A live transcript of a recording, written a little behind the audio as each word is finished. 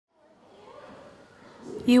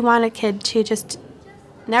You want a kid to just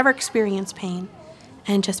never experience pain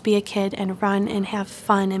and just be a kid and run and have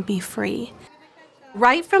fun and be free.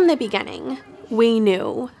 Right from the beginning, we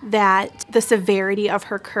knew that the severity of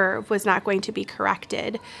her curve was not going to be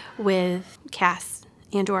corrected with casts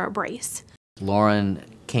and/or a brace. Lauren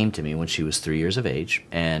came to me when she was 3 years of age,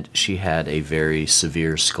 and she had a very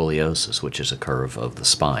severe scoliosis, which is a curve of the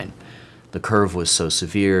spine. The curve was so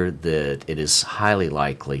severe that it is highly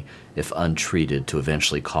likely, if untreated, to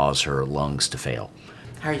eventually cause her lungs to fail.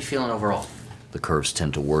 How are you feeling overall? The curves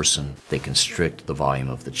tend to worsen. They constrict the volume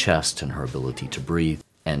of the chest and her ability to breathe,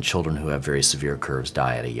 and children who have very severe curves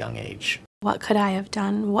die at a young age. What could I have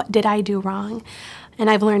done? What did I do wrong? And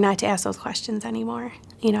I've learned not to ask those questions anymore.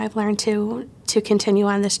 You know, I've learned to continue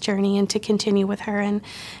on this journey and to continue with her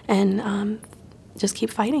and just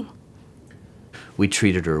keep fighting. We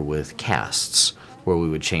treated her with casts, where we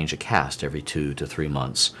would change a cast every 2 to 3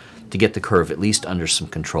 months to get the curve at least under some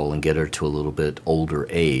control and get her to a little bit older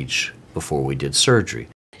age before we did surgery.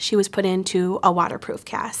 She was put into a waterproof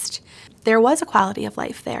cast. There was a quality of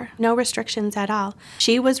life there, no restrictions at all.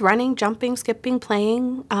 She was running, jumping, skipping,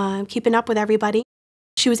 playing, keeping up with everybody.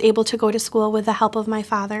 She was able to go to school with the help of my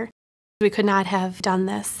father. We could not have done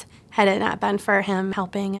this had it not been for him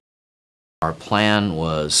helping. Our plan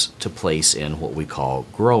was to place in what we call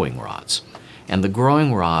growing rods. And the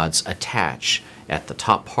growing rods attach at the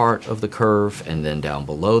top part of the curve and then down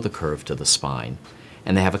below the curve to the spine.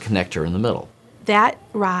 And they have a connector in the middle. That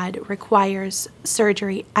rod requires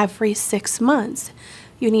surgery every 6 months.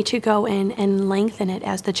 You need to go in and lengthen it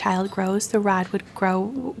as the child grows. The rod would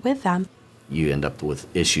grow with them. You end up with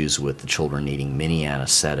issues with the children needing many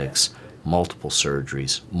anesthetics, multiple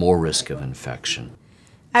surgeries, more risk of infection.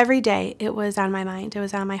 Every day it was on my mind, it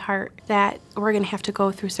was on my heart that we're going to have to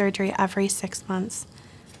go through surgery every 6 months,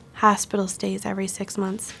 hospital stays every 6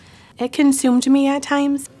 months. It consumed me at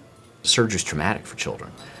times. Surgery is traumatic for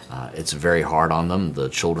children. It's very hard on them. The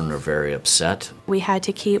children are very upset. We had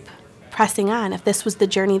to keep pressing on. If this was the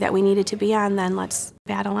journey that we needed to be on, then let's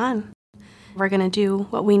battle on. We're going to do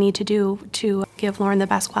what we need to do to give Lauren the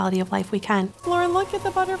best quality of life we can. Lauren, look at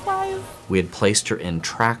the butterflies. We had placed her in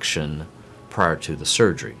traction prior to the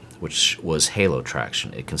surgery, which was halo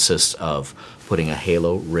traction. It consists of putting a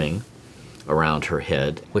halo ring around her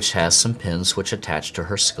head, which has some pins which attach to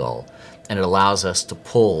her skull, and it allows us to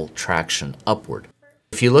pull traction upward.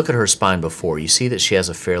 If you look at her spine before, you see that she has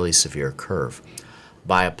a fairly severe curve.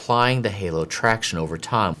 By applying the halo traction over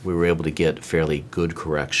time, we were able to get fairly good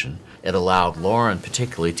correction. It allowed Lauren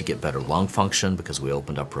particularly to get better lung function because we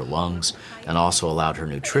opened up her lungs, and also allowed her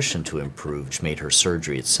nutrition to improve, which made her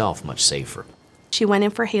surgery itself much safer. She went in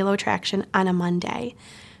for halo traction on a Monday.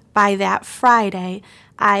 By that Friday,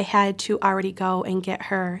 I had to already go and get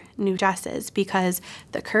her new dresses because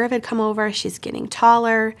the curve had come over, she's getting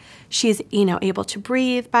taller, she's, able to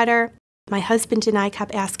breathe better. My husband and I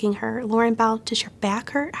kept asking her, Lauren Bell, does your back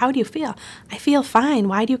hurt? How do you feel? I feel fine.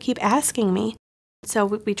 Why do you keep asking me? So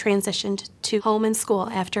we transitioned to home and school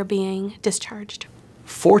after being discharged.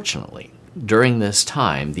 Fortunately, during this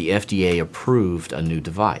time, the FDA approved a new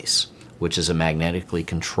device, which is a magnetically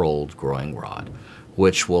controlled growing rod,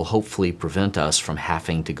 which will hopefully prevent us from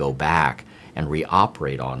having to go back and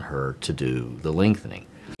reoperate on her to do the lengthening.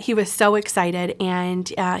 He was so excited, and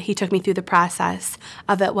he took me through the process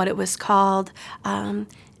of it, what it was called, and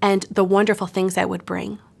the wonderful things that would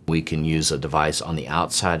bring. We can use a device on the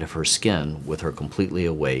outside of her skin with her completely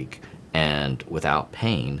awake and without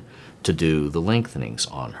pain to do the lengthenings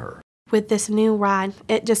on her. With this new rod,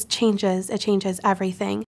 it just changes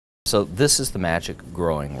everything. So this is the magic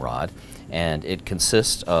growing rod, and it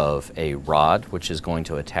consists of a rod which is going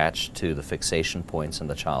to attach to the fixation points in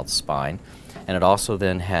the child's spine, and it also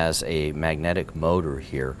then has a magnetic motor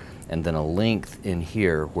here and then a length in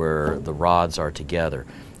here where the rods are together.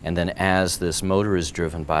 And then as this motor is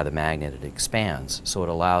driven by the magnet, it expands. So it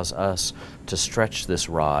allows us to stretch this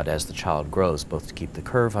rod as the child grows, both to keep the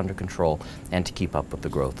curve under control and to keep up with the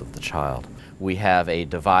growth of the child. We have a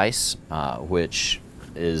device which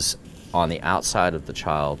is on the outside of the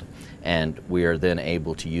child, and we are then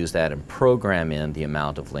able to use that and program in the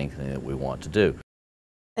amount of lengthening that we want to do.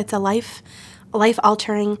 It's a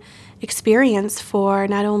life-altering experience for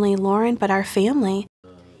not only Lauren, but our family.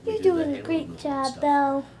 You're doing a great job,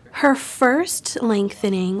 Belle. Her first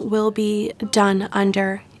lengthening will be done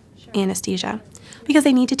under anesthesia because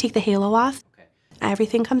they need to take the halo off.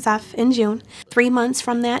 Everything comes off in June. 3 months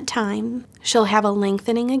from that time, she'll have a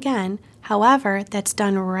lengthening again. However, that's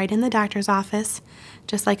done right in the doctor's office,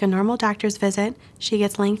 just like a normal doctor's visit. She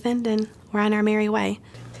gets lengthened and we're on our merry way.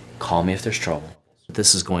 Call me if there's trouble.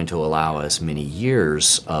 This is going to allow us many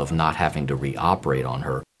years of not having to reoperate on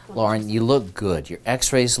her. Lauren, you look good. Your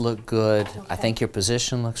x-rays look good. I think your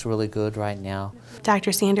position looks really good right now.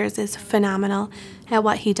 Dr. Sanders is phenomenal at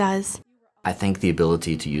what he does. I think the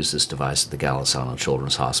ability to use this device at the Golisano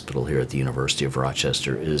Children's Hospital here at the University of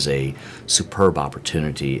Rochester is a superb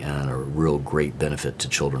opportunity and a real great benefit to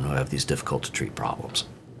children who have these difficult to treat problems.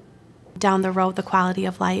 Down the road, the quality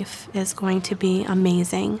of life is going to be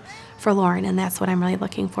amazing for Lauren, and that's what I'm really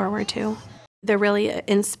looking forward to. The really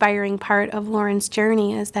inspiring part of Lauren's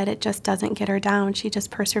journey is that it just doesn't get her down. She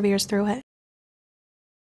just perseveres through it.